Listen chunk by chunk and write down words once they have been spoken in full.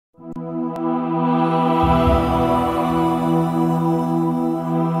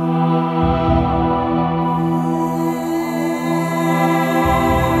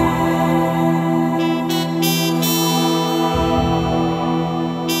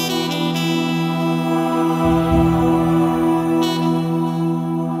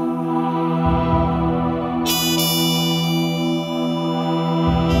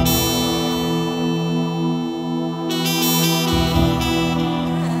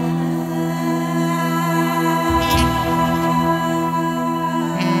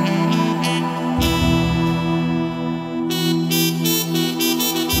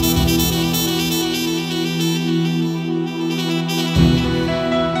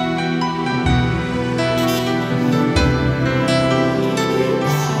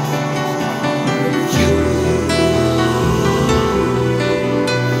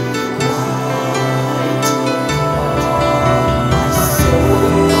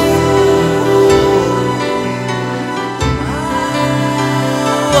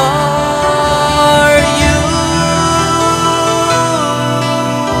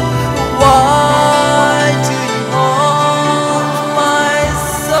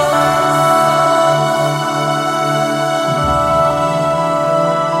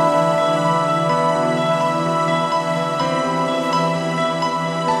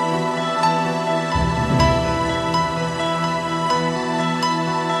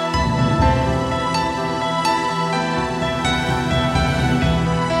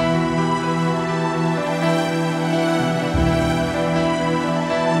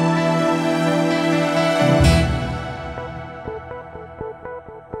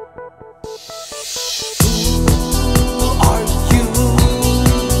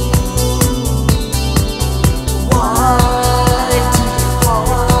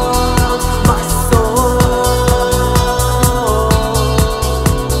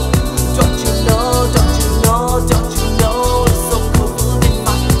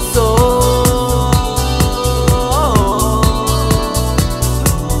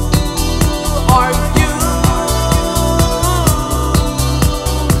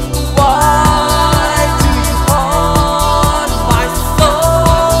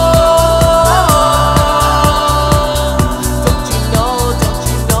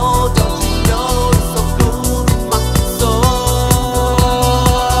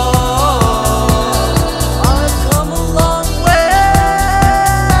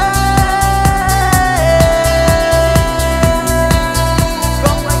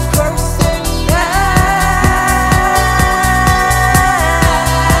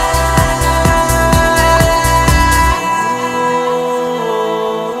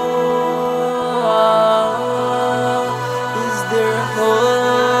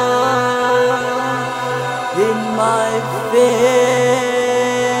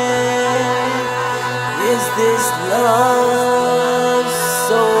this love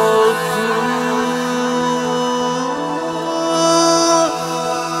so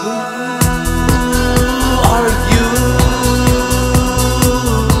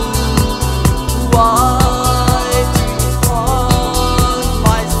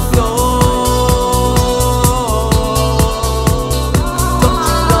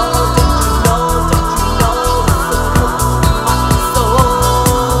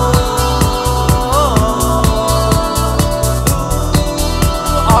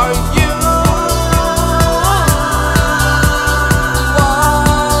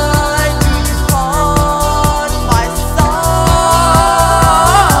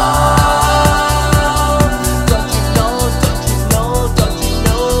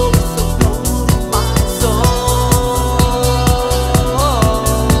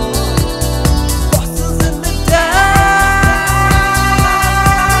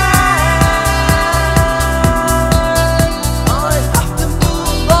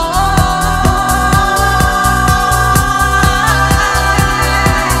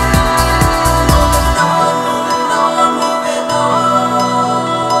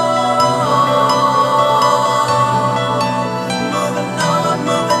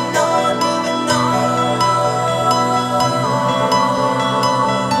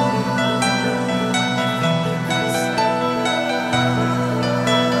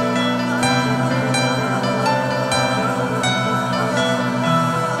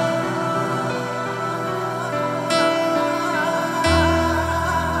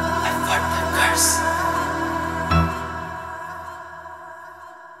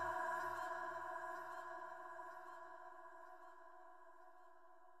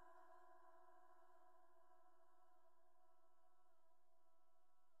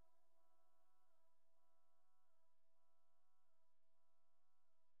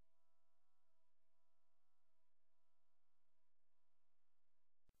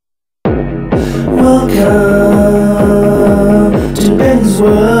Welcome to Ben's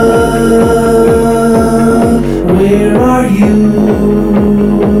world. Where are you?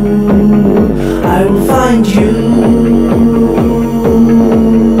 I will find you.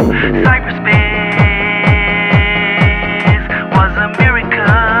 Cyberspace was a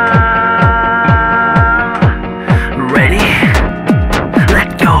miracle. Ready? Let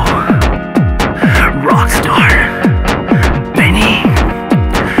go. Rockstar. Benny.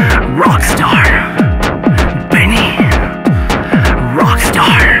 Rockstar. Benny.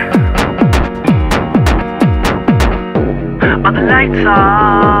 Rockstar. All the lights are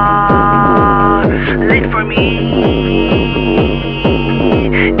lit for me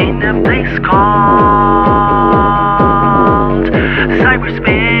in a place called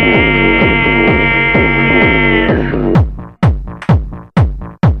cyberspace.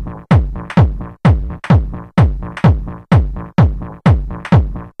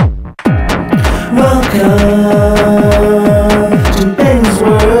 Welcome to Ben's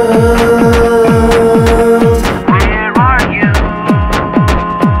world. Where are you?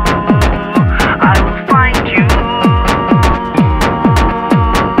 I will find you.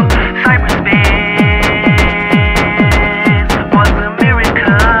 Cyberspace was a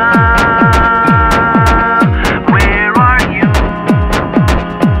miracle. Where are you?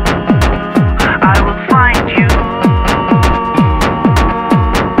 I will find you.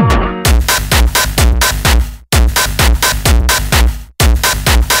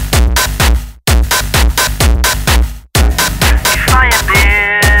 If I am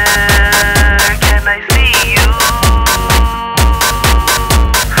there, can I see you?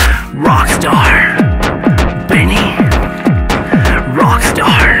 Rockstar, Benny.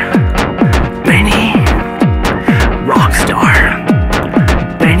 Rockstar, Benny. Rockstar,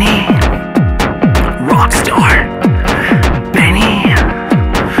 Benny. Rockstar, Benny.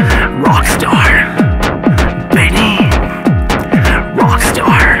 Rockstar, Benny.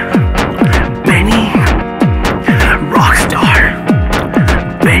 Rockstar, Benny. Rockstar,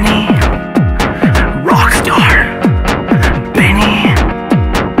 Benny. Rockstar, Benny.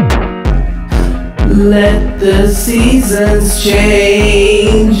 Let the seasons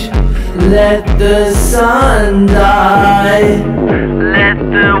change. Let the sun die. Let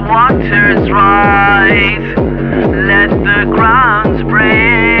the waters rise. Let the grounds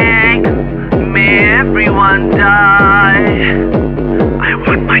break. May everyone die. I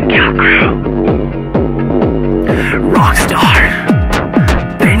want my kill crew. Rockstar,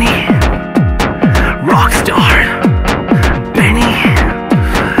 Benny. Rockstar, Benny.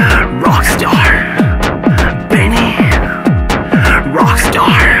 Rockstar, Benny.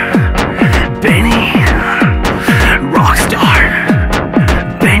 Rockstar, Benny. Rockstar,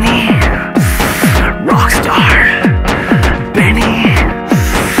 Benny. Rockstar.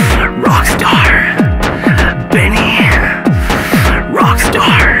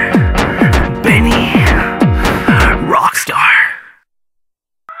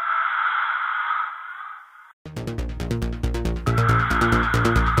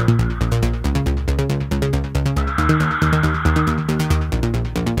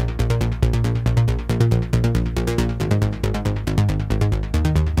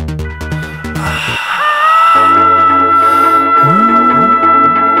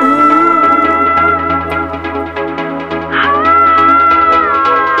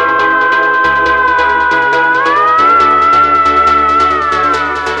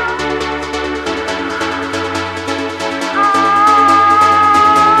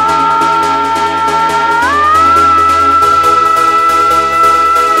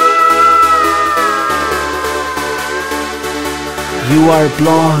 are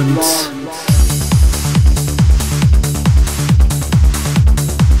blonde.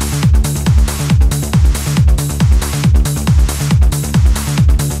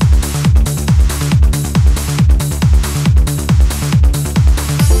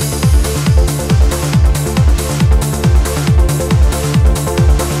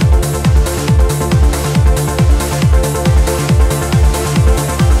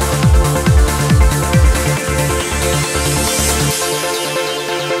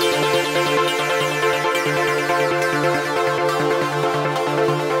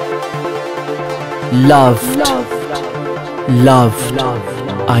 Loved, loved,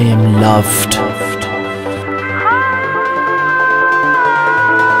 I am loved.